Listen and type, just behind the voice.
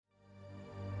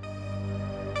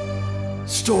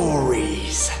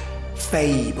Stories,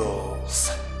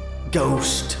 fables,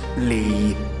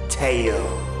 ghostly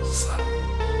tales.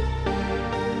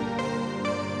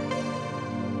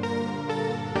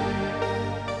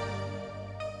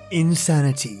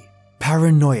 Insanity,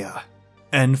 paranoia,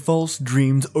 and false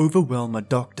dreams overwhelm a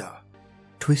doctor,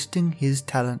 twisting his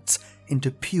talents into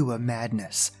pure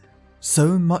madness.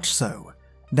 So much so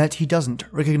that he doesn't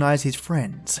recognize his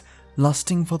friends,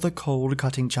 lusting for the cold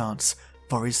cutting chance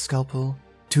for his scalpel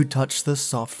to touch the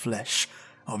soft flesh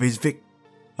of his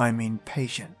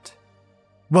patient.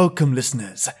 Welcome,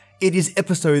 listeners. It is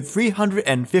episode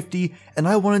 350, and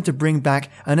I wanted to bring back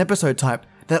an episode type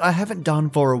that I haven't done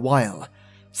for a while.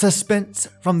 Suspense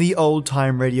from the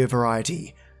old-time radio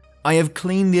variety. I have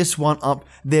cleaned this one up.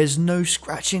 There's no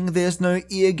scratching, there's no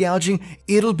ear gouging.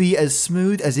 It'll be as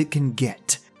smooth as it can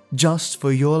get, just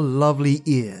for your lovely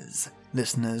ears,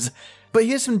 listeners. But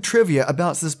here's some trivia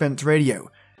about Suspense Radio.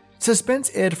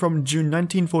 Suspense aired from June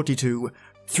 1942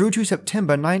 through to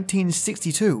September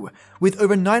 1962, with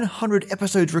over 900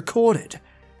 episodes recorded.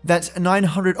 That's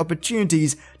 900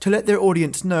 opportunities to let their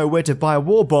audience know where to buy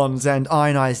war bonds and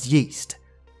ionized yeast.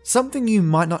 Something you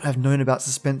might not have known about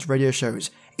Suspense radio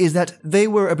shows is that they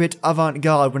were a bit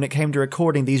avant-garde when it came to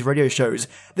recording these radio shows.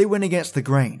 They went against the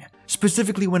grain,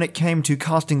 specifically when it came to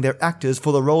casting their actors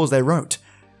for the roles they wrote.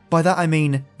 By that I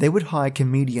mean, they would hire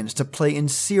comedians to play in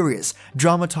serious,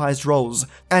 dramatized roles,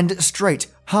 and straight,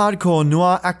 hardcore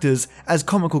noir actors as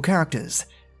comical characters.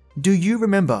 Do you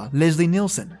remember Leslie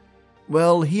Nielsen?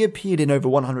 Well, he appeared in over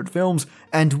 100 films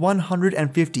and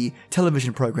 150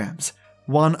 television programs.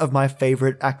 One of my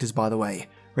favorite actors, by the way.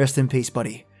 Rest in peace,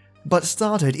 buddy. But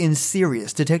started in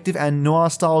serious detective and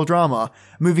noir-style drama,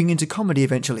 moving into comedy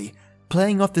eventually,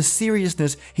 playing off the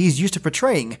seriousness he's used to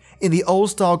portraying in the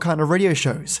old-style kind of radio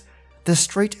shows. The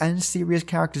straight and serious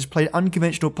characters played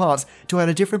unconventional parts to add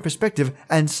a different perspective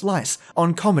and slice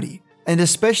on comedy, and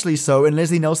especially so in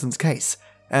Leslie Nielsen's case.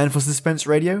 And for Suspense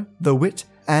Radio, the wit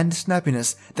and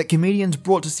snappiness that comedians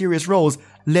brought to serious roles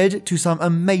led to some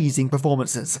amazing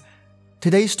performances.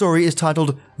 Today's story is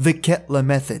titled The Kettler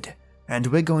Method, and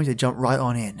we're going to jump right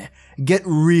on in, get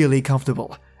really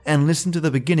comfortable, and listen to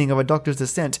the beginning of a doctor's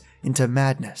descent into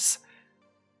madness.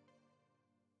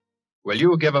 Will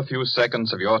you give a few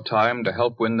seconds of your time to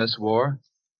help win this war?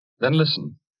 Then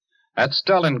listen. At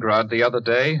Stalingrad the other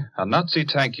day, a Nazi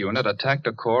tank unit attacked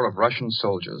a corps of Russian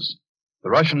soldiers. The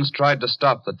Russians tried to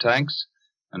stop the tanks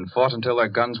and fought until their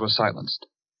guns were silenced.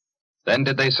 Then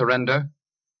did they surrender?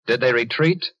 Did they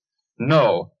retreat?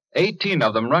 No. 18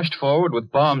 of them rushed forward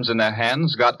with bombs in their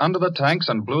hands, got under the tanks,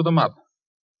 and blew them up.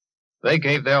 They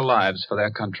gave their lives for their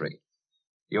country.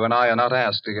 You and I are not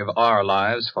asked to give our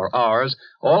lives for ours.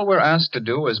 All we're asked to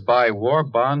do is buy war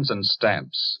bonds and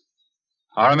stamps.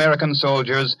 Our American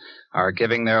soldiers are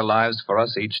giving their lives for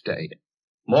us each day.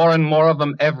 More and more of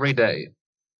them every day.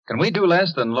 Can we do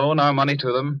less than loan our money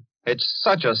to them? It's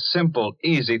such a simple,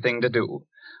 easy thing to do.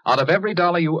 Out of every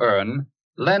dollar you earn,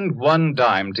 lend 1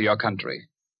 dime to your country.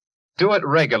 Do it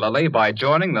regularly by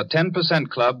joining the 10%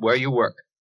 club where you work.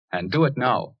 And do it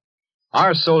now.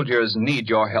 Our soldiers need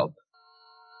your help.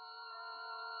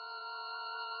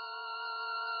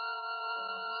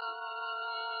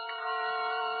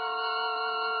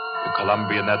 The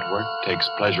Columbia Network takes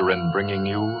pleasure in bringing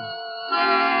you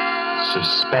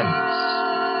Suspense.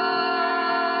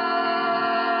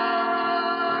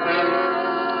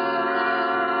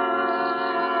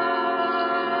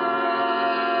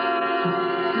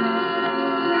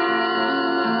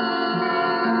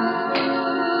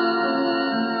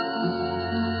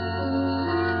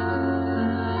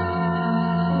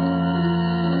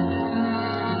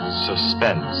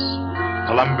 Suspense,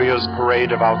 Columbia's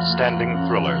parade of outstanding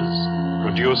thrillers,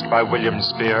 produced by William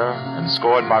Spear and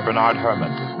scored by Bernard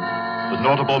Herrmann. The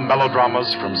notable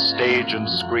melodramas from stage and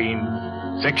screen,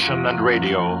 fiction and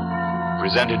radio,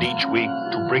 presented each week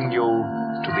to bring you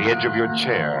to the edge of your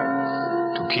chair,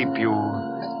 to keep you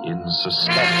in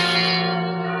suspense.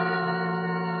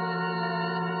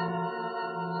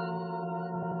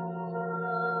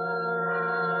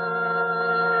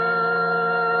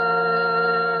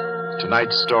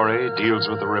 Tonight's story deals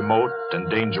with a remote and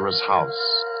dangerous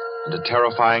house and a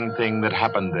terrifying thing that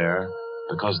happened there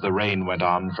because the rain went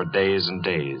on for days and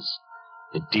days.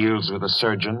 It deals with a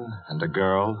surgeon and a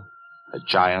girl, a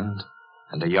giant,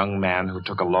 and a young man who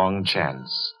took a long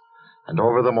chance. And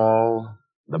over them all,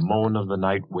 the moan of the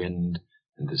night wind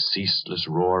and the ceaseless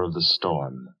roar of the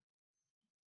storm.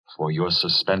 For your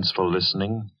suspenseful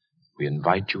listening, we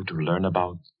invite you to learn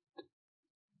about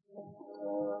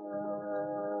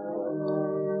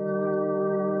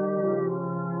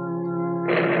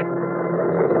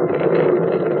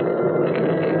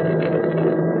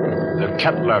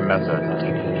Kettler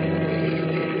method.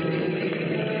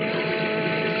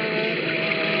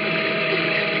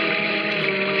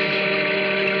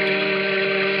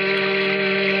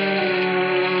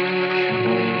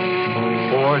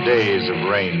 Days of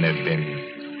rain there'd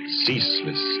been,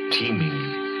 ceaseless,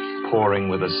 teeming, pouring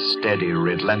with a steady,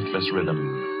 relentless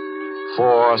rhythm.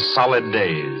 4 solid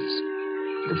days.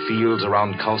 The fields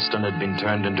around Culston had been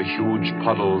turned into huge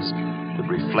puddles that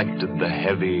reflected the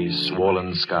heavy,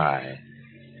 swollen sky.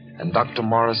 And Dr.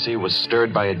 Morrissey was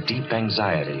stirred by a deep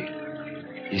anxiety.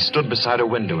 He stood beside a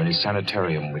window in his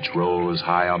sanitarium, which rose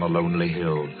high on a lonely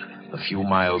hill, a few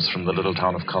miles from the little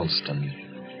town of Culston,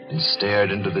 and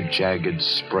stared into the jagged,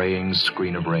 spraying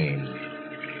screen of rain.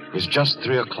 It was just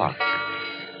 3 o'clock.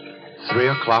 3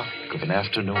 o'clock of an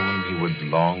afternoon he would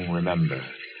long remember.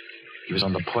 He was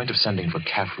on the point of sending for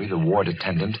Caffrey, the ward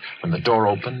attendant, when the door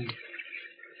opened,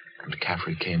 and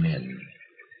Caffrey came in,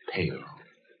 pale,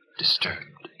 disturbed.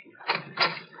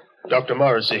 Dr.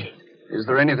 Morrissey. Is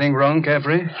there anything wrong,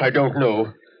 Caffrey? I don't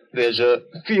know. There's a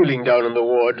feeling down in the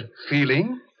ward.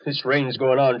 Feeling? This rain's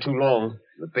going on too long.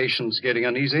 The patient's getting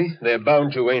uneasy? They're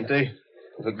bound to, ain't they?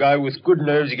 If a guy with good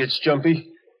nerves, he gets jumpy.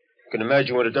 You can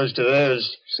imagine what it does to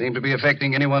theirs. Seem to be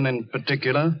affecting anyone in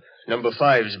particular? Number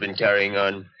 5's been carrying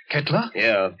on. Kettler?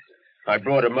 Yeah. I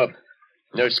brought him up.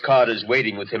 Nurse Carter's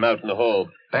waiting with him out in the hall.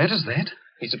 Bad as that?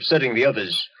 He's upsetting the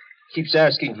others. Keeps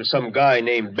asking for some guy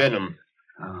named Benham.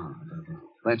 Oh,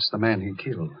 that's the man he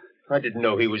killed. I didn't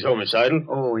know he was homicidal.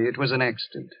 Oh, it was an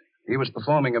accident. He was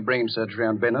performing a brain surgery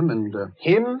on Benham and...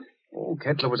 Him? Oh,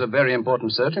 Kettler was a very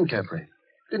important surgeon, Caffrey.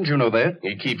 Didn't you know that?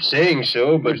 He keeps saying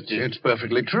so, but... It's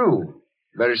perfectly true.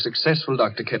 Very successful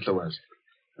Dr. Kettler was.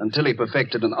 Until he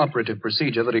perfected an operative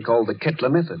procedure that he called the Kettler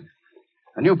method.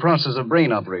 A new process of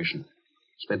brain operation.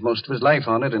 Spent most of his life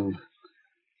on it and...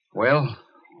 Well,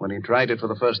 when he tried it for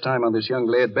the first time on this young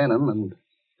lad Benham, and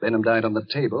Benham died on the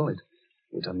table,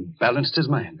 it unbalanced his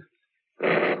mind.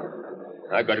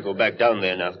 I've got to go back down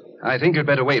there now. I think you'd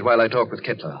better wait while I talk with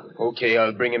Kettler. Okay,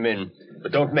 I'll bring him in.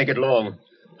 But don't make it long.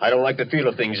 I don't like the feel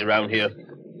of things around here.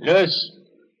 Nurse!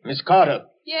 Miss Carter.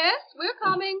 Yes, we're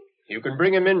coming. You can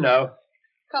bring him in now.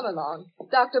 Come along.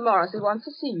 Dr. Morrissey wants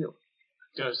to see you.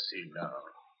 Does he now?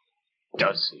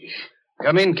 Does he?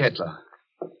 Come in, Kettler.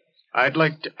 I'd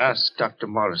like to ask Dr.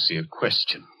 Morrissey a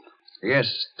question.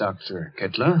 Yes, Dr.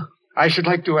 Kettler. I should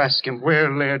like to ask him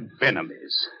where Laird Benham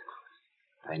is.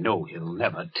 I know he'll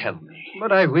never tell me.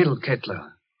 But I will,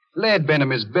 Kettler. Lad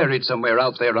Benham is buried somewhere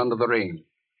out there under the rain.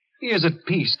 He is at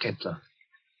peace, Kettler.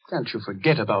 Can't you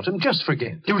forget about him? Just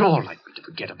forget. You'd all like me to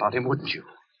forget about him, wouldn't you?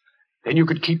 Then you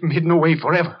could keep him hidden away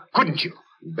forever, couldn't you?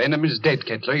 Benham is dead,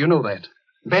 Kettler. You know that.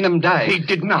 Benham died. He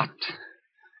did not.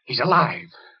 He's alive.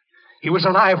 He was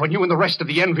alive when you and the rest of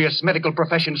the envious medical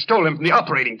profession stole him from the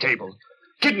operating table.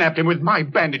 Kidnapped him with my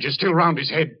bandages still round his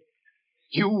head.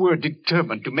 You were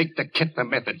determined to make the Kettler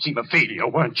method seem a failure,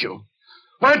 weren't you?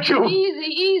 Weren't you?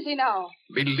 Easy now.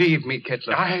 Believe me,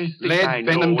 Kettler. I think Lad I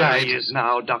know Benham where died. he is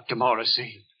now, Dr.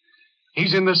 Morrissey.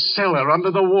 He's in the cellar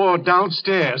under the ward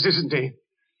downstairs, isn't he?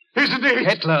 Isn't he?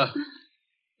 Kettler.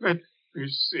 Let me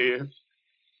see him.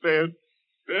 There,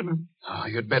 Benham. Oh,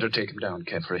 you'd better take him down,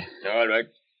 Caffrey. All right.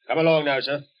 Come along now,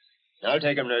 sir. I'll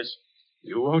take him, nurse.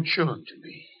 You won't show him to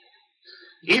me.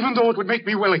 Even though it would make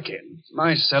me well again.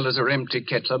 My cellars are empty,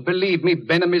 Kettler. Believe me,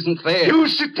 Benham isn't there. You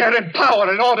sit there in power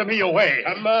and order me away.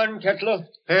 Come on, Kettler.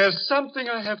 There's something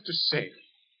I have to say.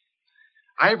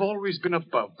 I've always been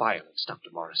above violence, Dr.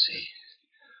 Morrissey.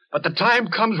 But the time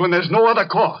comes when there's no other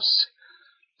course.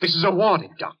 This is a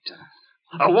warning, Doctor.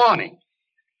 A warning.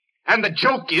 And the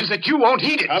joke is that you won't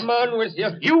heed it. Come on with you.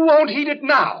 You won't heed it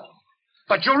now.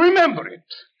 But you'll remember it.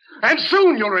 And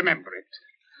soon you'll remember it.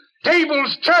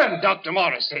 Tables turn, Dr.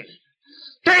 Morrissey.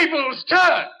 Tables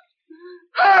turn.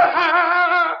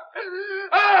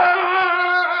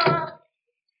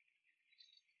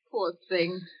 Poor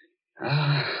thing.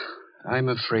 I'm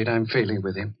afraid I'm failing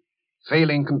with him.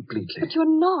 Failing completely. But you're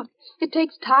not. It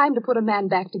takes time to put a man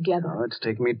back together. Oh, it's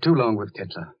taken me too long with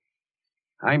Kettler.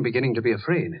 I'm beginning to be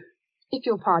afraid. If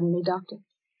you'll pardon me, Doctor.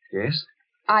 Yes?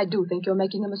 I do think you're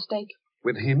making a mistake.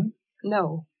 With him?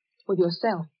 No, with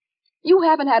yourself. You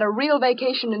haven't had a real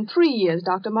vacation in 3 years,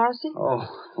 Dr. Morrissey. Oh,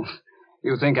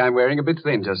 you think I'm wearing a bit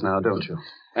thin just now, don't you?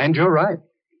 And you're right.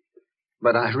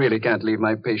 But I really can't leave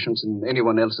my patients in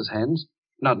anyone else's hands.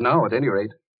 Not now, at any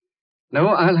rate. No,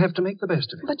 I'll have to make the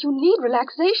best of it. But you need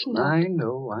relaxation, Doctor. I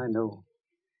know.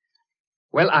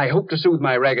 Well, I hope to soothe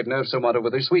my ragged nerves somewhat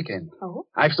over this weekend. Oh?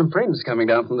 I've some friends coming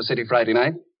down from the city Friday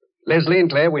night. Leslie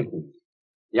and Claire Winton.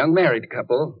 Young married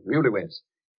couple, newlyweds.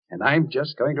 And I'm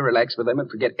just going to relax with them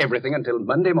and forget everything until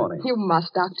Monday morning. You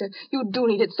must, Doctor. You do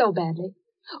need it so badly.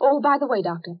 Oh, by the way,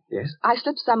 Doctor. Yes? I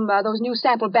slipped some those new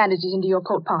sample bandages into your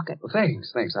coat pocket. Well,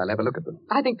 thanks. I'll have a look at them.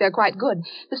 I think they're quite good.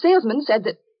 The salesman said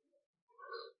that...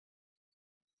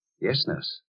 Yes,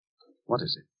 nurse. What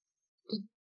is it?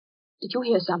 Did you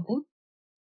hear something?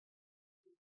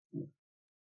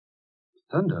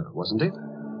 Thunder, wasn't it?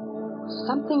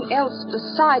 Something else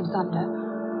besides thunder.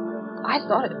 I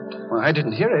thought it... Well, I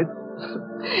didn't hear it.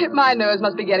 My nerves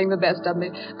must be getting the best of me.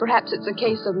 Perhaps it's a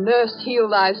case of nurse heal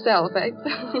thyself, eh?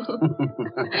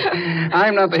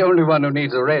 I'm not the only one who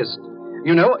needs a rest.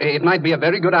 You know, it might be a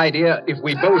very good idea if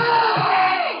we both...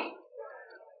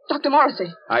 Dr.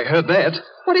 Morrissey. I heard that.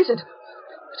 What is it?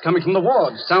 It's coming from the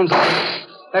ward. Sounds like...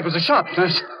 That was a shot,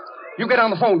 nurse. You get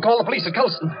on the phone. Call the police at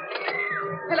Colston.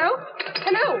 Hello?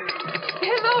 Hello?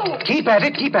 Hello? Keep at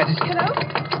it. Hello?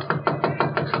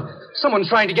 Someone's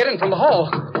trying to get in from the hall.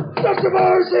 Dr.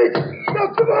 Morrissey!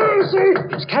 Dr. Morrissey!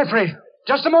 It's Caffrey.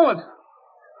 Just a moment.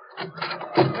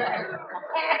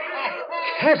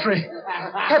 Caffrey,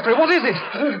 what is it?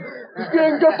 He's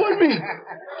ganged up on me.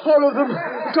 All of them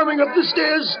are coming up the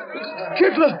stairs.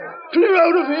 Kettler, clear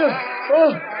out of here.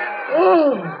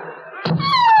 Oh.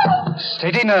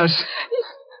 Steady, nurse.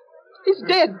 He's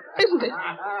dead, isn't he?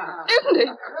 Isn't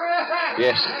he?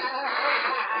 Yes.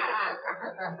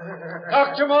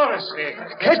 Dr. Morrissey.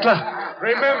 Kettler.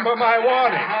 Remember my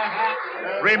warning.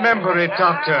 Remember it,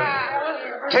 Doctor.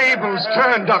 Tables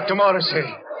turn, Dr.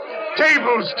 Morrissey.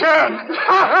 Tables turn.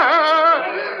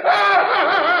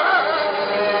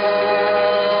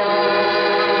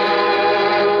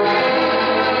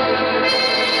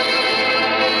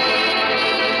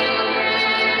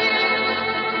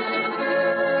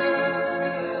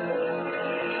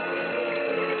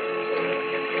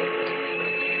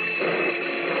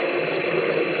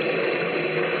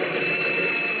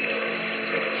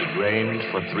 Rained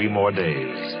for 3 more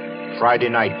days. Friday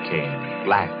night came,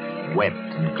 black, wet,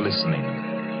 and glistening.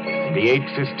 And the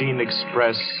 8:15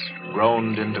 express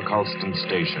groaned into Colston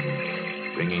Station,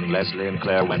 bringing Leslie and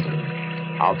Claire Wenton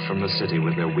out from the city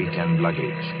with their weekend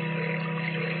luggage.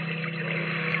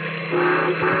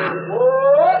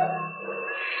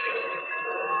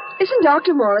 Isn't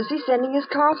Dr. Morrissey sending his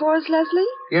car for us, Leslie?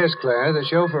 Yes, Claire. The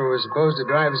chauffeur was supposed to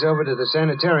drive us over to the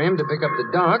sanitarium to pick up the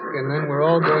doc, and then we're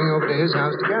all going over to his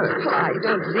house together. Well, I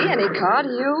don't see any car, do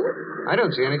you? I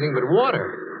don't see anything but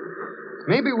water.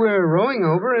 Maybe we're rowing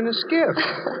over in a skiff.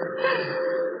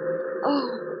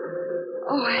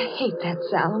 Oh, I hate that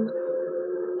sound.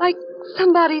 Like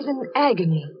somebody's in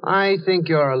agony. I think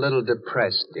you're a little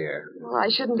depressed, dear. Well, I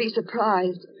shouldn't be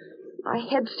surprised. My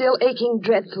head's still aching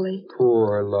dreadfully.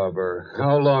 Poor lover.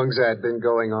 How long's that been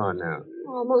going on now?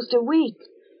 Almost a week.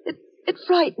 It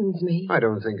frightens me. I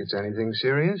don't think it's anything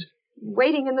serious.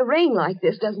 Waiting in the rain like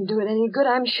this doesn't do it any good,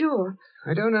 I'm sure.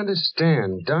 I don't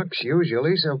understand. Doc's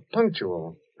usually so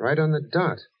punctual. Right on the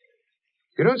dot.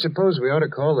 You don't suppose we ought to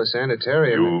call the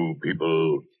sanitarium? You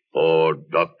people for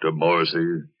Dr.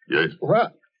 Morrissey, yes?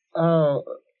 Well,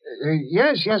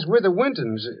 yes, we're the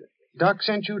Wintons. Doc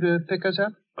sent you to pick us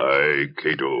up? Aye,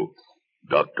 Cato.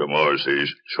 Dr.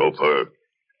 Morrissey's chauffeur.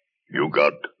 You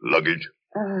got luggage?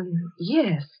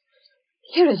 Yes.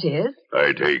 Here it is.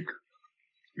 I take.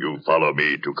 You follow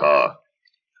me to car.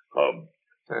 Come.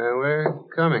 We're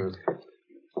coming.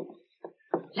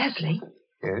 Leslie?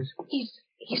 Yes?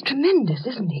 He's tremendous,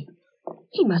 isn't he?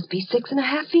 He must be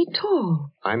 6.5 feet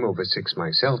tall. I'm over 6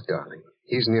 myself, darling.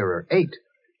 He's nearer 8.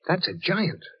 That's a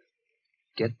giant.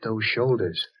 Get those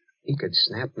shoulders. He could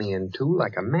snap me in two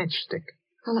like a matchstick.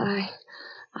 Well,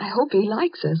 I hope he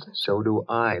likes us. So do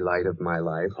I, light of my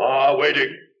life.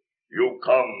 Waiting. You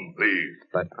come, please.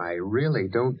 But I really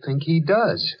don't think he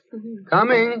does. Mm-hmm.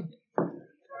 Coming.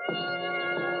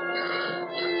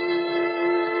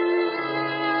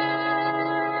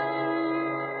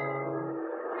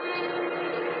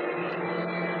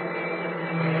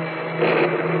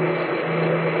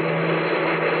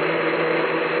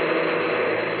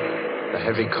 The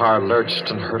heavy car lurched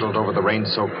and hurtled over the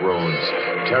rain-soaked roads,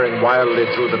 tearing wildly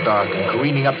through the dark and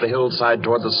careening up the hillside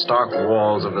toward the stark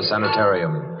walls of the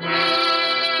sanitarium.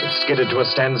 It skidded to a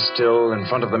standstill in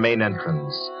front of the main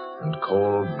entrance, and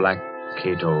cold black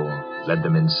Cato led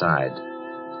them inside.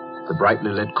 The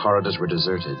brightly lit corridors were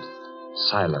deserted,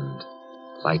 silent,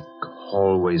 like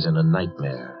hallways in a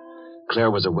nightmare.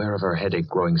 Claire was aware of her headache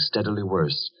growing steadily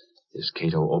worse as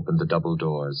Cato opened the double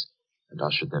doors and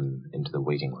ushered them into the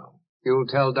waiting room. You'll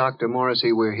tell Dr.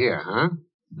 Morrissey we're here, huh?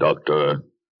 Doctor,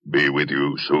 be with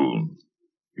you soon.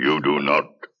 You do not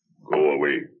go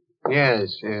away.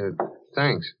 Yes,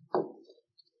 thanks.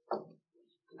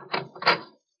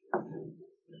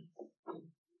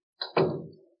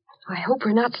 I hope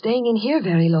we're not staying in here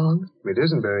very long. It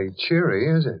isn't very cheery,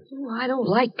 is it? Oh, I don't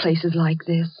like places like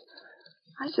this.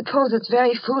 I suppose it's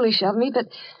very foolish of me, but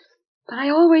I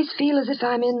always feel as if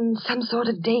I'm in some sort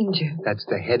of danger. That's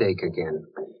the headache again.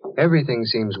 Everything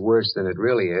seems worse than it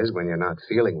really is when you're not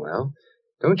feeling well.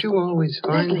 Don't you always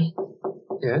find... Leslie.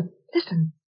 Yeah?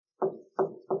 Listen.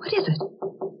 What is it?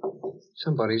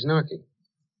 Somebody's knocking.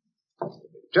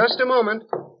 Just a moment.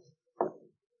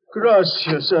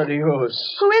 Gracias a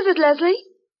Dios. Who is it, Leslie?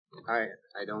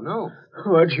 I don't know.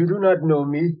 What, you do not know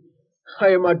me? I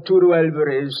am Arturo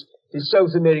Alvarez, the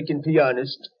South American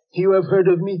pianist. You have heard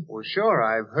of me? Well, sure,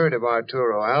 I've heard of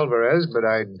Arturo Alvarez, but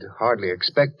I'd hardly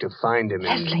expect to find him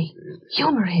Leslie,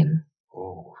 humor him.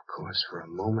 Oh, of course, for a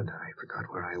moment I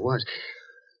forgot where I was.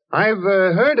 I've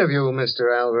heard of you,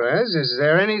 Mr. Alvarez. Is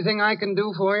there anything I can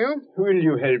do for you? Will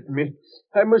you help me?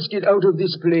 I must get out of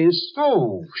this place.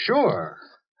 Oh, sure.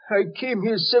 I came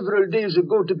here several days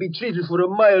ago to be treated for a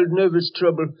mild nervous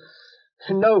trouble.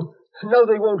 And now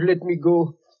they won't let me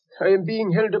go. I am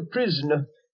being held a prisoner.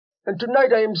 And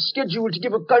tonight I am scheduled to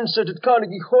give a concert at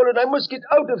Carnegie Hall, and I must get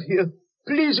out of here.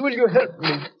 Please, will you help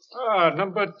me?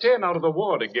 Number 10 out of the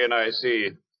ward again, I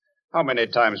see. How many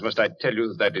times must I tell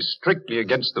you that is strictly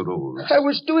against the rules? I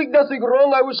was doing nothing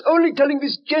wrong. I was only telling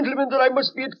this gentleman that I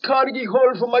must be at Carnegie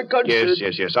Hall for my concert.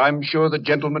 Yes. I'm sure the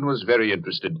gentleman was very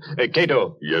interested.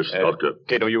 Cato. Yes, Doctor.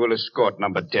 Cato, you will escort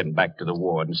number 10 back to the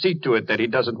ward and see to it that he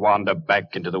doesn't wander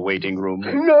back into the waiting room.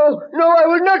 No, I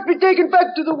will not be taken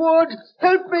back to the ward.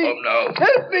 Help me. Oh, no.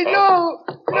 Help me, no.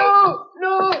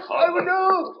 I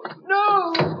will,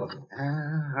 no.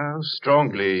 How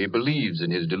strongly he believes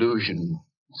in his delusion.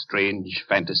 Strange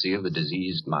fantasy of the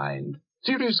diseased mind.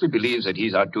 Seriously believes that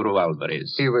he's Arturo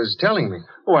Alvarez. He was telling me.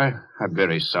 Oh, I'm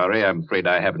very sorry. I'm afraid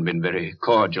I haven't been very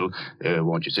cordial.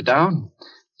 Won't you sit down?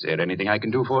 Is there anything I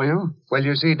can do for you? Well,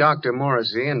 you see, Dr.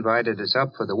 Morrissey invited us up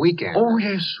for the weekend. Oh,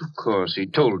 yes, of course. He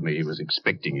told me he was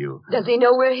expecting you. Does he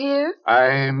know we're here?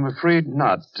 I'm afraid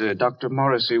not. Dr.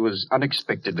 Morrissey was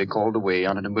unexpectedly called away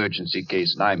on an emergency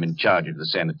case, and I'm in charge of the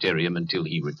sanitarium until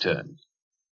he returns.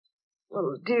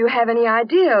 Well, do you have any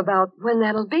idea about when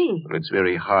that'll be? Well, it's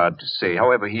very hard to say.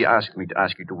 However, he asked me to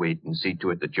ask you to wait and see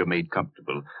to it that you're made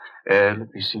comfortable.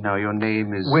 Let me see now. Your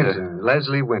name is... Winton,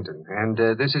 Leslie Winton. And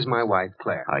this is my wife,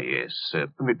 Claire. Yes.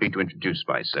 Permit me to introduce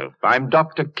myself. I'm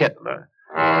Dr. Kettler,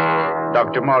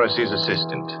 Dr. Morrissey's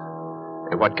assistant.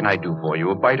 What can I do for you?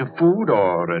 A bite of food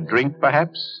or a drink,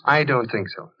 perhaps? I don't think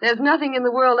so. There's nothing in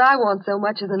the world I want so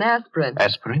much as an aspirin.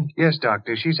 Aspirin? Yes,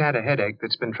 Doctor. She's had a headache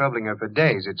that's been troubling her for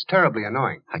days. It's terribly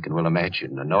annoying. I can well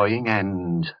imagine. Annoying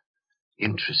and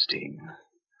interesting.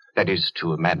 That is,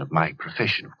 to a man of my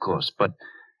profession, of course. But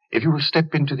if you will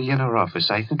step into the inner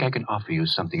office, I think I can offer you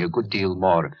something a good deal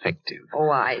more effective.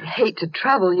 Oh, I'd hate to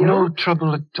trouble you. No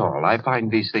trouble at all. I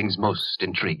find these things most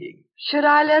intriguing. Should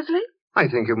I, Leslie? I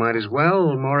think you might as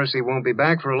well. Morrissey won't be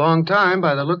back for a long time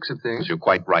by the looks of things. You're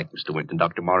quite right, Mr. Winton.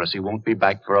 Dr. Morrissey won't be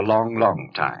back for a long,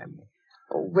 long time.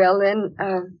 Oh, well, then,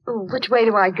 which way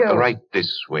do I go? Right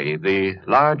this way. The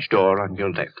large door on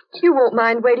your left. You won't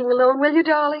mind waiting alone, will you,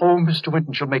 darling? Oh, Mr.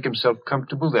 Winton shall make himself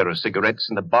comfortable. There are cigarettes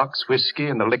in the box, whiskey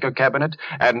in the liquor cabinet,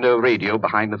 and a radio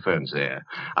behind the ferns there.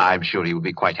 I'm sure he will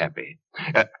be quite happy.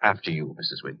 After you,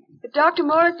 Mrs. Winton. If Dr.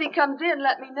 Morrissey comes in,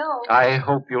 let me know. I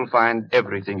hope you'll find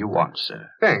everything you want, sir.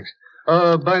 Thanks.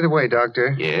 By the way,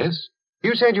 Doctor. Yes?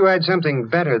 You said you had something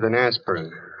better than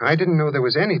aspirin. I didn't know there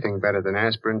was anything better than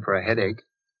aspirin for a headache.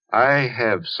 I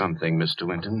have something, Mr.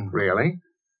 Winton. Really?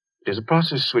 It is a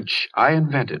process which I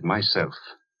invented myself.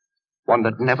 One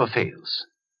that never fails.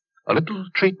 A little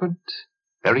treatment,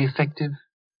 very effective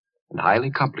and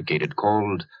highly complicated,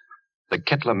 called the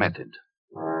Kettler method.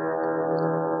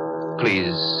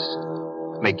 Please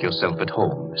make yourself at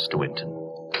home, Mr. Winton.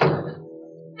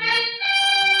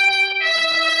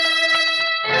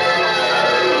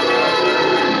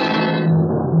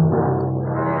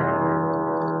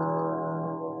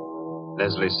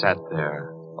 Leslie sat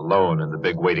there, alone in the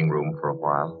big waiting room for a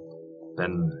while.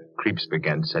 Then creeps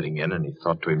began setting in, and he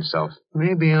thought to himself,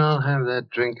 maybe I'll have that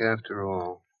drink after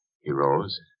all. He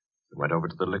rose and went over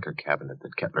to the liquor cabinet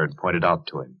that Kettler had pointed out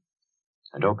to him,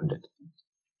 and opened it.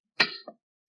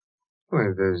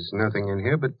 Well, there's nothing in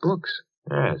here but books.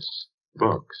 Yes,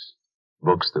 books.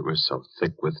 Books that were so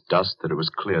thick with dust that it was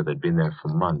clear they'd been there for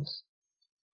months.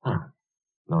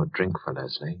 No drink for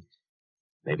Leslie.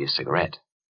 Maybe a cigarette.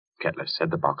 Kettler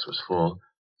said the box was full.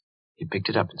 He picked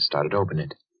it up and started to open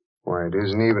it. Why, it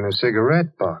isn't even a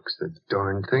cigarette box. The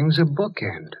darn thing's a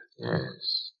bookend.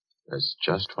 Yes, that's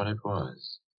just what it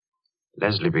was.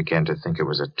 Leslie began to think it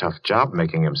was a tough job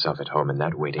making himself at home in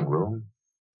that waiting room.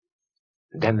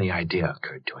 Then the idea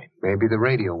occurred to him. Maybe the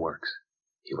radio works.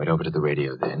 He went over to the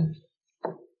radio then,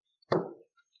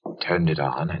 turned it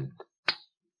on, and...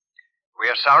 We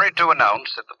are sorry to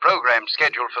announce that the program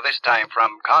scheduled for this time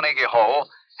from Carnegie Hall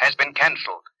has been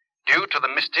cancelled due to the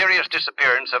mysterious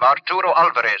disappearance of Arturo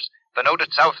Alvarez, the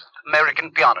noted South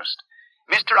American pianist.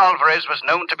 Mr. Alvarez was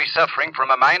known to be suffering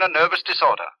from a minor nervous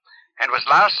disorder and was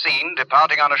last seen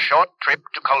departing on a short trip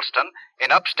to Colston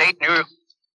in upstate New York.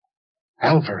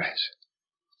 Alvarez.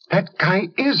 That guy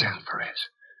is Alvarez.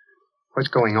 What's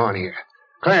going on here?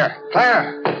 Claire!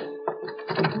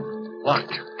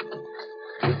 Locked.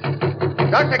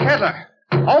 Dr. Kettler,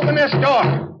 open this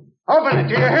door. Open it,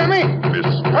 do you hear me?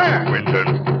 Miss Claire!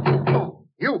 Winton. Oh,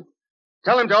 you.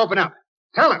 Tell him to open up.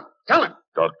 Tell him.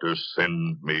 Doctor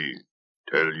send me.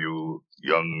 Tell you,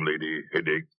 young lady,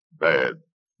 headache bad.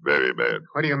 Very bad.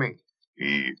 What do you mean?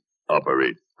 He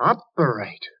operate.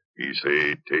 Operate? He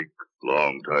say take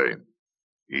long time.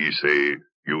 He say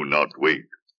you not wait.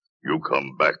 You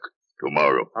come back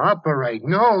tomorrow. Operate?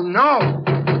 No.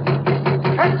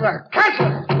 Kettler!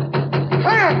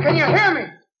 Claire, can you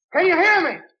hear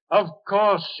me? Of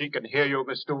course she can hear you,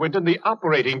 Mr. Winton. The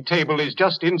operating table is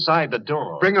just inside the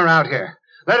door. Bring her out here.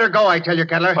 Let her go, I tell you,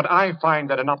 Kettler. But I find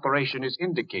that an operation is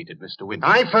indicated, Mr. Winton.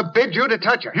 I forbid you to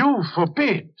touch her. You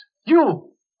forbid?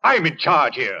 You? I'm in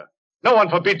charge here. No one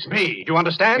forbids me. Do you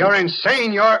understand? You're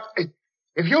insane.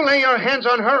 If you lay your hands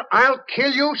on her, I'll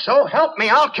kill you. So help me,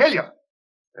 I'll kill you.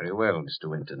 Very well, Mr.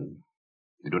 Winton.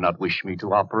 You do not wish me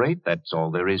to operate. That's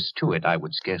all there is to it. I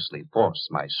would scarcely force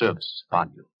my service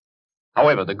upon you.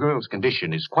 However, the girl's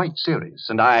condition is quite serious,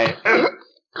 and I...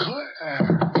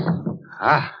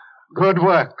 Claire. Good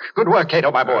work. Good work,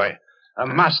 Cato, my boy. A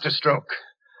masterstroke.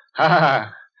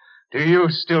 Do you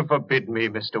still forbid me,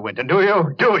 Mr. Winton? Do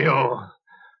you?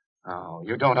 Oh,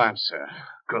 you don't answer.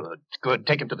 Good.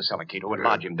 Take him to the cellar, Cato, and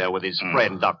lodge him there with his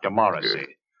friend, Dr. Morrissey.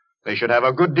 They should have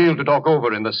a good deal to talk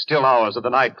over in the still hours of the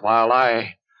night while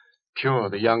I cure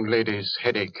the young lady's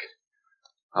headache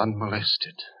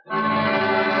unmolested.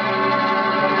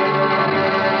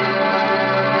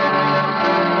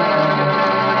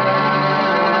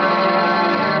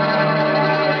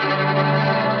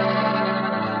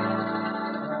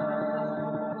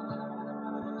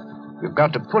 You've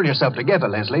got to pull yourself together,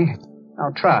 Leslie.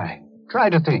 Now try. Try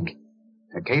to think.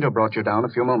 Cato brought you down a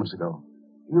few moments ago.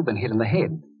 You've been hit in the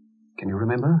head. Can you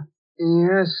remember?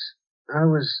 Yes, I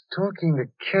was talking to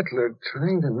Kettler,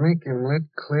 trying to make him let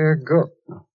Claire go.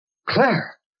 Oh.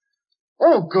 Claire?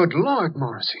 Oh, good Lord,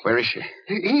 Morrissey. Where is she?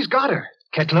 He's got her.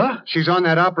 Kettler? She's on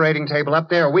that operating table up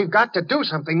there. We've got to do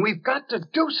something.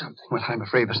 Well, I'm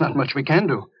afraid there's not much we can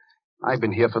do. I've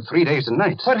been here for 3 days and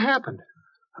nights. What happened?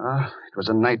 It was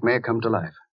a nightmare come to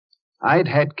life. I'd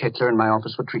had Kettler in my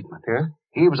office for treatment. Yeah?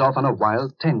 He was off on a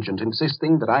wild tangent,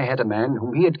 insisting that I had a man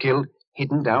whom he had killed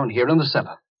hidden down here in the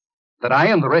cellar. That I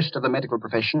and the rest of the medical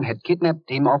profession had kidnapped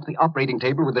him off the operating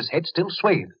table with his head still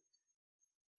swathed.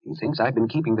 He thinks I've been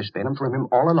keeping this venom from him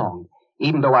all along,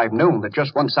 even though I've known that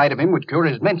just one side of him would cure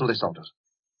his mental disorders.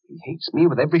 He hates me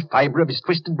with every fiber of his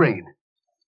twisted brain.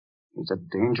 He's a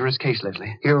dangerous case,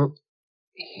 Leslie.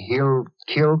 He'll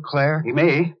kill Claire? He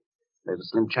may. There's a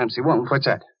slim chance he won't. What's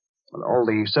that? Well, all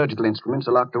the surgical instruments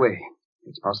are locked away.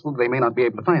 It's possible they may not be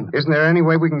able to find them. Isn't there any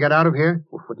way we can get out of here?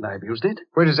 Well, wouldn't I have used it?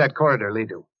 Where does that corridor lead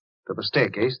to? To the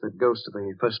staircase that goes to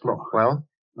the first floor. Well?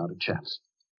 Not a chance.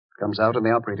 Comes out in the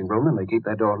operating room, and they keep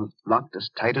that door locked as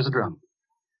tight as a drum.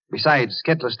 Besides,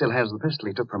 Kettler still has the pistol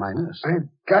he took from my nurse. I've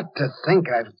got to think.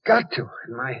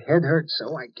 And my head hurts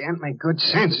so I can't make good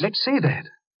sense. Let's say that.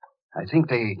 I think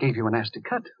they gave you a nasty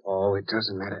cut. Oh, it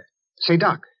doesn't matter. Say,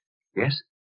 Doc. Yes?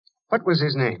 What was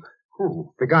his name?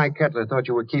 Who? The guy Kettler thought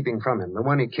you were keeping from him, the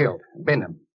one he killed.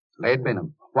 Benham. Laird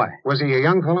Benham. Why? Was he a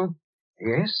young fellow?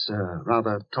 Yes,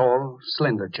 rather tall,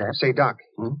 slender chap. Say, Doc,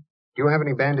 do you have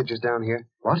any bandages down here?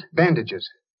 What? Bandages.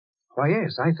 Why,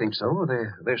 yes, I think so.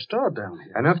 They're stored down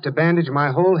here. Enough to bandage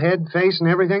my whole head, face, and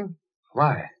everything?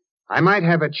 Why? I might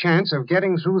have a chance of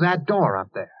getting through that door up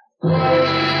there.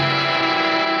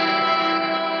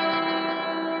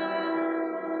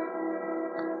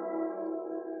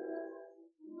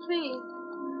 Please,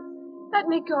 let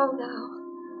me go now.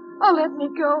 Oh, let me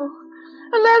go.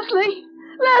 Leslie!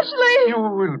 You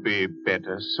will be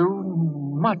better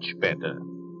soon. Much better.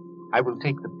 I will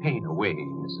take the pain away,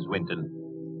 Mrs.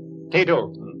 Winton.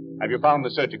 Cato, have you found the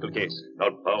surgical case?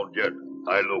 Not found yet.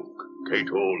 I look.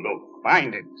 Cato, look.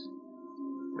 Find it.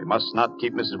 We must not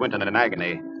keep Mrs. Winton in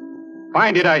agony.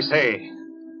 Find it, I say.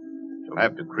 She'll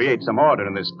have to create some order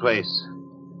in this place.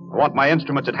 I want my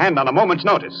instruments at hand on a moment's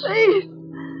notice. Please,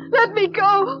 let me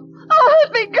go. Oh,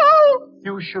 let me go.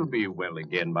 You shall be well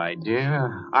again, my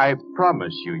dear. I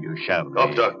promise you shall be.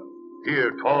 Doctor,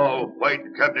 here, tall, white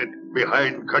cabinet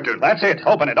behind curtain. That's it.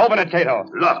 Open it, Cato.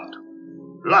 Locked.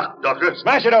 Locked, Doctor.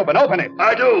 Smash it open it.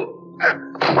 I do.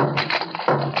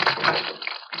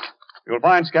 You'll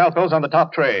find scalpels on the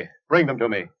top tray. Bring them to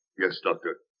me. Yes,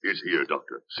 Doctor. It's here,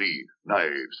 Doctor. See,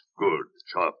 knives. Good,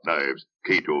 sharp knives.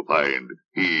 Cato find.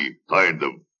 He find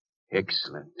them.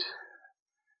 Excellent.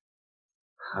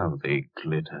 How they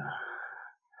glitter.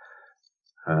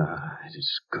 It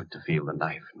is good to feel the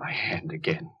knife in my hand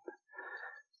again.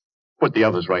 Put the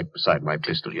others right beside my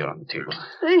pistol here on the table.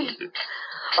 Please.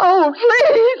 Oh,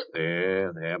 please.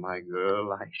 There, my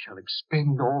girl. I shall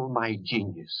expend all my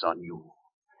genius on you.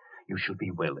 You shall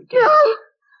be well again.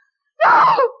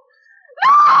 No!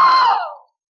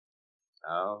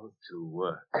 Now to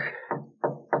work.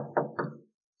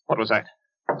 What was that?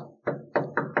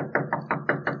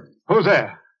 Who's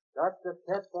there? Dr.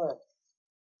 Kettler,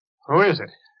 Who is it?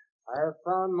 I have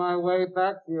found my way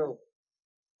back to you.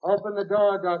 Open the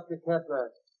door, Dr.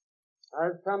 Kettler.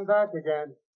 I've come back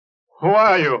again. Who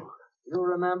are you? You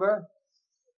remember?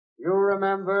 You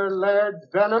remember Laird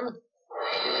Benham?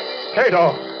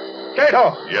 Cato!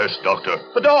 Yes, Doctor.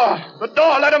 The door!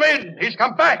 Let him in! He's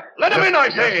come back! Let him in, I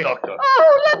say! Yes, Doctor.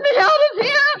 Oh, let me out of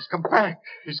here!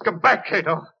 He's come back,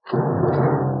 Cato.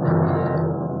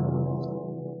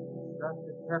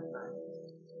 Dr. Kettler.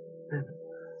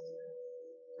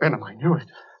 Benham, I knew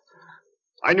it.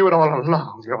 I knew it all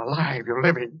along. You're alive. You're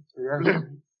living. Yes.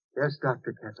 Living. Yes,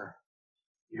 Dr. Kettler.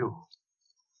 You.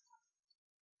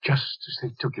 Just as they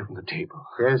took you from the table.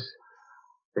 Yes.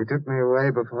 They took me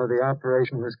away before the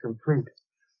operation was complete.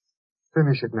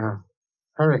 Finish it now.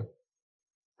 Hurry.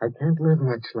 I can't live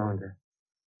much longer.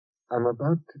 I'm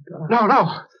about to die.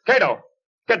 No. Cato,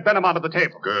 get Benham onto the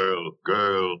table.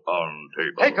 Girl on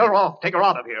table. Take her off. Take her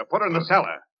out of here. Put her in the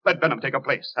cellar. Let Benham take her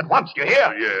place. At once, you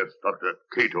hear? Yes, Doctor.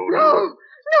 Cato.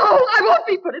 No, I won't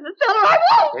be put in the cellar. I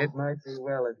won't. It might be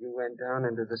well if you went down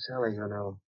into the cellar, you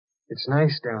know. It's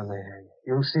nice down there.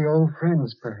 You'll see old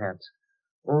friends, perhaps.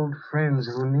 Old friends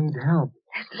who need help.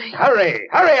 Leslie. Hurry,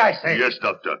 I say. Yes,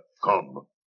 Doctor. Come.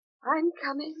 I'm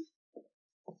coming.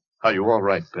 Are you all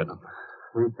right, Benham?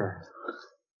 Weaker.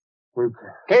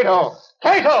 Cato!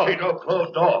 Cato,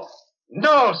 close door.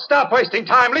 No, stop wasting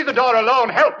time. Leave the door alone.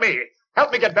 Help me.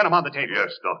 Help me get Benham on the table.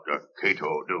 Yes, Doctor.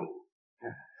 Cato, do.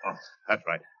 Oh, that's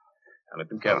right. Now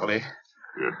lift him carefully.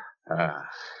 Yes.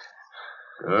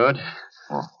 Good.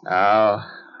 Oh. Now,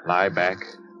 lie back.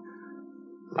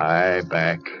 Lie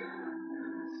back.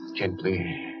 Gently.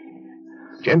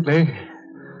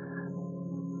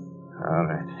 All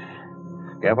right.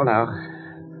 Careful now.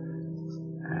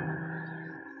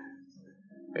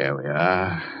 There we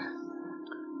are.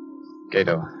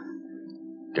 Cato,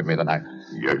 give me the knife.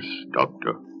 Yes,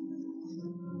 Doctor.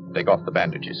 Take off the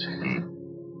bandages.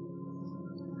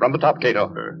 From the top,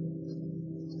 Cato.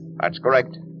 That's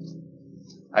correct.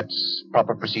 That's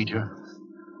proper procedure.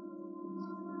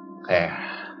 There.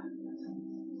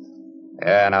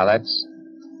 Yeah, now that's...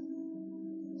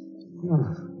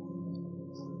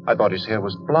 I thought his hair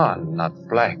was blonde, not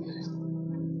black.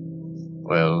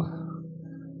 Well,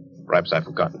 perhaps I've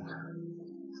forgotten.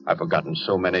 I've forgotten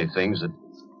so many things that...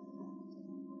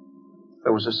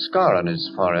 There was a scar on his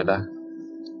forehead.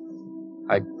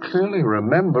 I clearly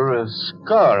remember a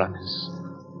scar on his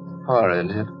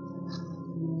forehead.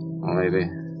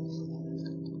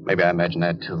 Maybe I imagined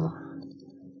that, too.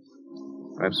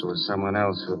 Perhaps it was someone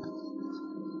else with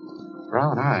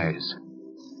brown eyes.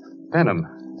 Benham,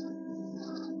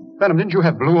 didn't you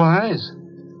have blue eyes?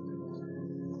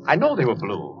 I know they were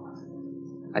blue.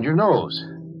 And your nose.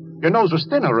 Your nose was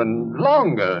thinner and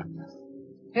longer.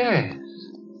 Yes.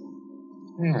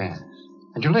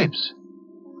 And your lips.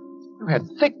 You had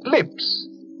thick lips.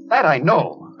 That I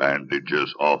know.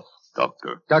 Bandages off,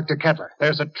 Doctor. Dr. Kettler,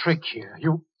 there's a trick here.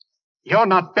 You're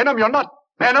not Benham. You're not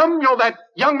Benham. You're that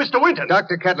young Mr. Winton.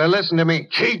 Dr. Kettler, listen to me.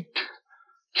 Cheat.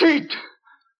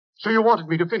 So you wanted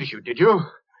me to finish you, did you?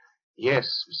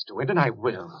 Yes, Mr. Winton, I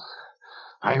will.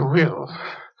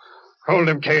 Hold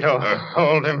him, Cato.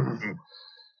 Hold him.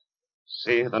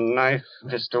 See the knife,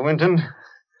 Mr. Winton?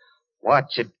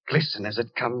 Watch it glisten as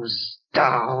it comes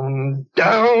down,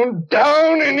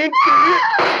 and into...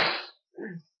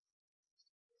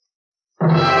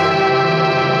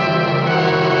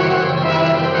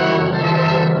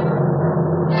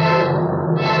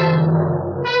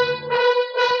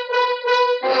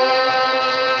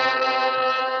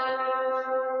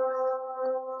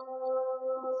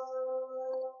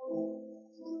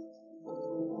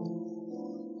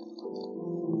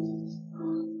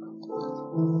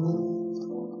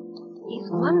 He's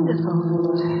wonderful.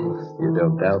 You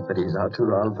don't doubt that he's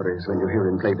Arturo Alvarez when you hear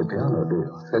him play the piano, do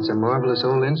you? That's a marvelous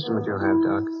old instrument you have,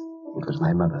 Doc. It was my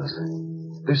mother's.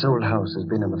 This old house has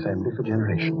been in the family for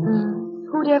generations.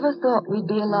 Who'd ever thought we'd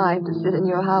be alive to sit in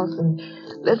your house and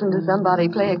listen to somebody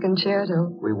play a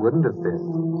concerto? We wouldn't have been.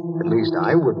 At least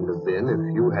I wouldn't have been if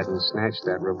you hadn't snatched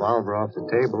that revolver off the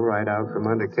table right out from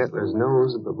under Kettler's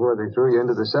nose before they threw you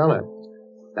into the cellar.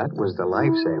 That was the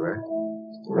lifesaver.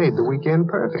 Made the weekend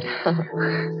perfect.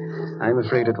 I'm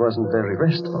afraid it wasn't very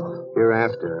restful.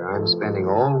 Hereafter, I'm spending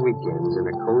all weekends in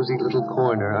a cozy little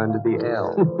corner under the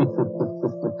L.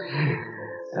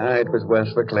 It was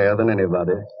worse for Claire than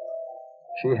anybody.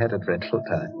 She had a dreadful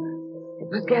time. It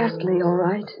was ghastly, all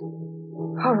right.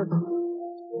 Horrible.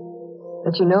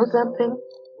 But you know something?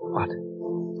 What?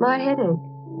 My headache.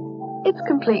 It's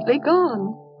completely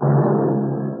gone.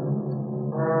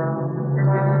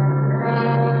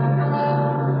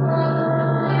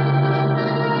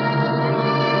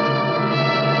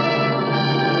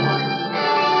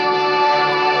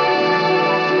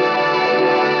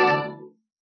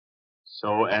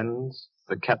 So ends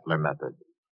the Kettler method,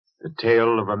 the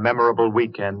tale of a memorable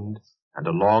weekend and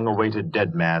a long-awaited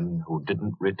dead man who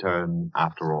didn't return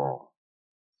after all.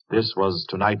 This was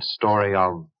tonight's story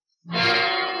of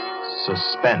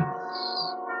Suspense.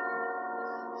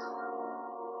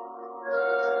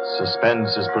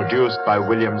 Suspense is produced by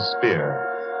William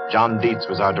Spear. John Dietz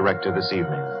was our director this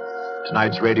evening.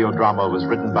 Tonight's radio drama was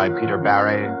written by Peter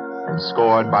Barry and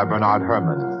scored by Bernard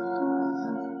Herrmann.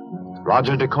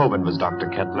 Roger De Koven was Dr.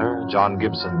 Kettler, John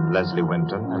Gibson, Leslie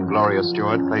Winton, and Gloria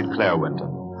Stewart played Claire Winton.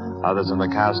 Others in the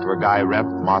cast were Guy Repp,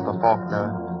 Martha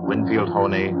Faulkner, Winfield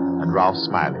Honey, and Ralph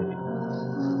Smiley.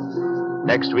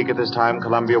 Next week at this time,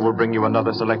 Columbia will bring you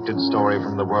another selected story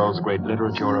from the world's great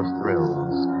literature of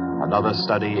thrills. Another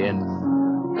study in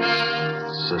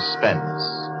suspense.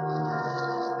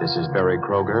 This is Barry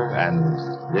Kroger, and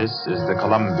this is the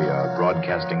Columbia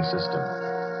Broadcasting System.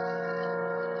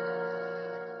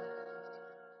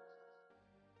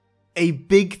 A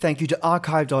big thank you to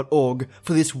archive.org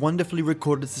for this wonderfully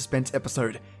recorded Suspense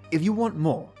episode. If you want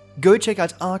more, go check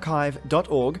out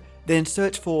archive.org, then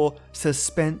search for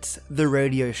Suspense the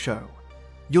Radio Show.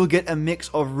 You'll get a mix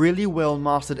of really well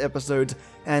mastered episodes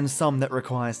and some that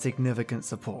require significant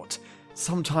support.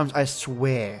 Sometimes I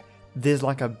swear there's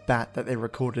like a bat that they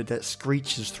recorded that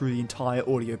screeches through the entire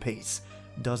audio piece.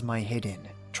 Does my head in.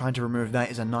 Trying to remove that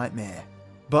is a nightmare.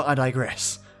 But I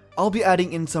digress. I'll be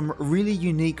adding in some really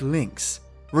unique links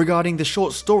regarding the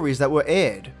short stories that were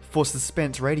aired for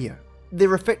Suspense Radio.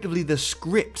 They're effectively the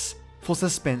scripts for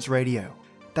Suspense Radio.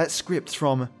 That's scripts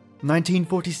from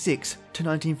 1946 to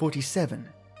 1947,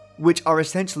 which are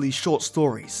essentially short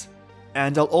stories.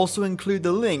 And I'll also include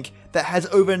the link that has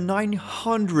over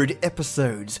 900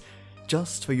 episodes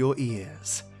just for your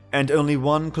ears. And only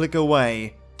one click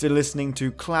away to listening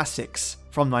to classics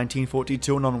from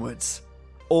 1942 and onwards.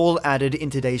 All added in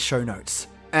today's show notes.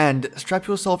 And strap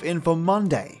yourself in for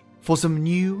Monday for some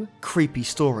new creepy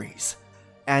stories.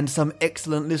 And some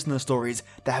excellent listener stories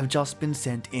that have just been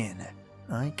sent in.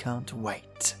 I can't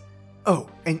wait. Oh,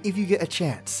 and if you get a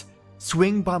chance,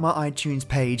 swing by my iTunes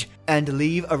page and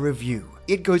leave a review.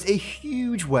 It goes a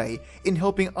huge way in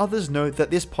helping others know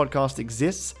that this podcast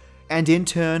exists, and in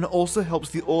turn also helps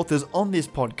the authors on this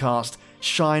podcast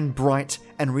shine bright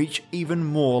and reach even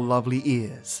more lovely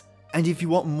ears. And if you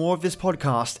want more of this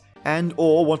podcast and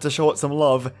or want to show it some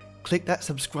love, click that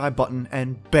subscribe button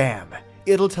and bam,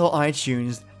 it'll tell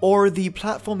iTunes or the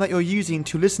platform that you're using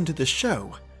to listen to the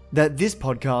show that this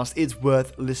podcast is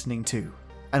worth listening to.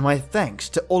 And my thanks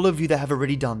to all of you that have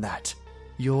already done that.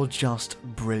 You're just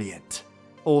brilliant.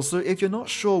 Also, if you're not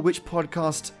sure which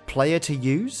podcast player to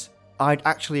use, I'd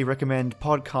actually recommend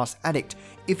Podcast Addict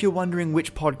if you're wondering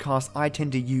which podcast I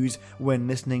tend to use when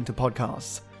listening to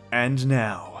podcasts. And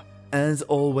now, as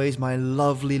always, my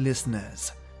lovely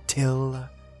listeners, till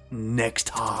next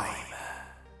time.